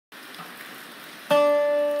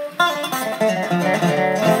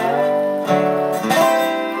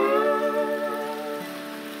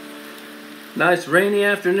Nice rainy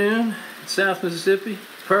afternoon in South Mississippi.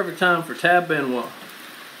 Perfect time for Tab Benoit.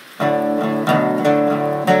 I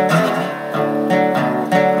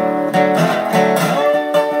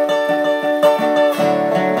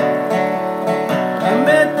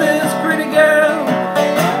met this pretty girl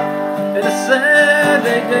at a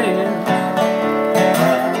Saturday dance.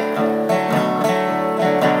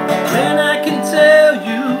 Man, I can tell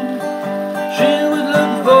you she was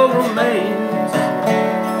looking for romance.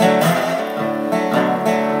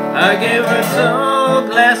 I gave her a tall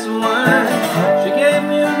glass of wine. She gave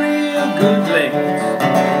me a real good glance.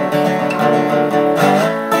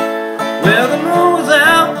 Well, the moon was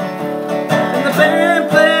out and the band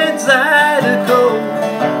played Zydeco.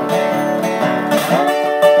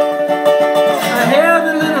 I held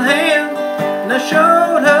her little hand and I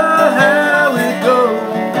showed her how it goes.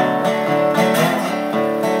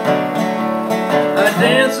 I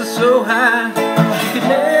danced her so high she could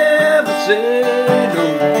never say no.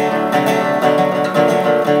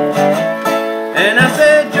 And I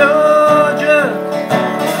said, Georgia,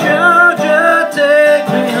 Georgia, take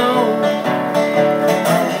me home.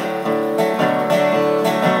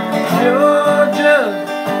 Georgia,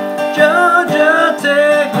 Georgia,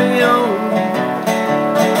 take me home.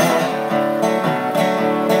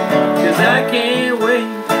 'Cause I can't wait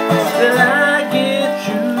till I get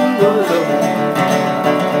you alone.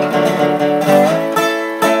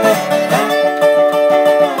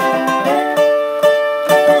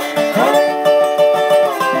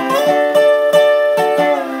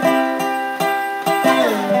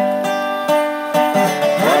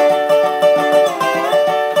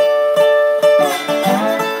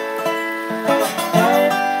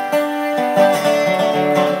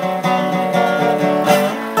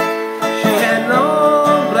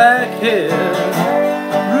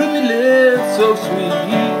 Ruby lips so sweet.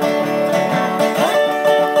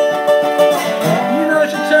 You know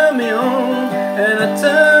she turned me on, and I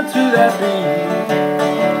turned to that beat.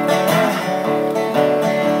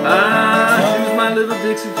 Ah, she was my little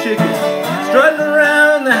Dixie chicken, strutting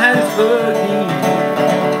around the Hattiesburg heat.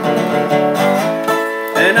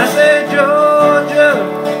 And I said, Georgia,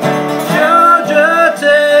 Georgia,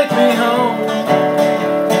 take me home.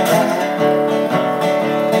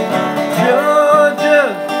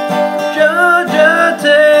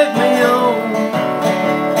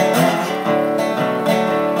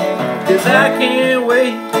 Cause I can't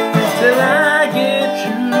wait till I get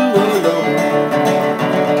you alone.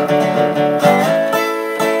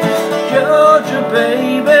 Georgia,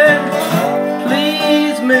 baby,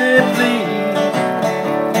 please me, please.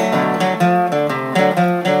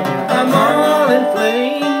 I'm all in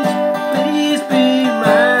flames, please be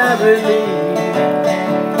my relief.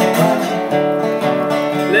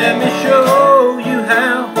 Let me show you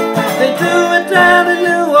how they do it down in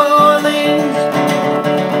New Orleans.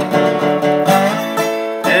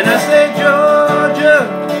 And I say, Georgia,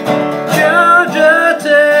 Georgia,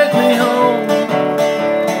 take me home.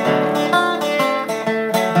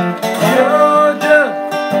 Georgia,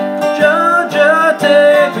 Georgia,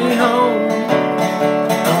 take me home.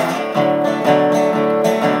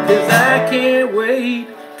 'Cause I can't wait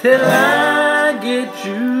till I get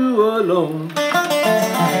you alone.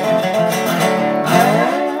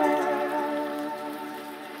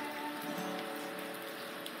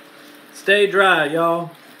 Stay dry,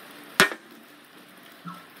 y'all.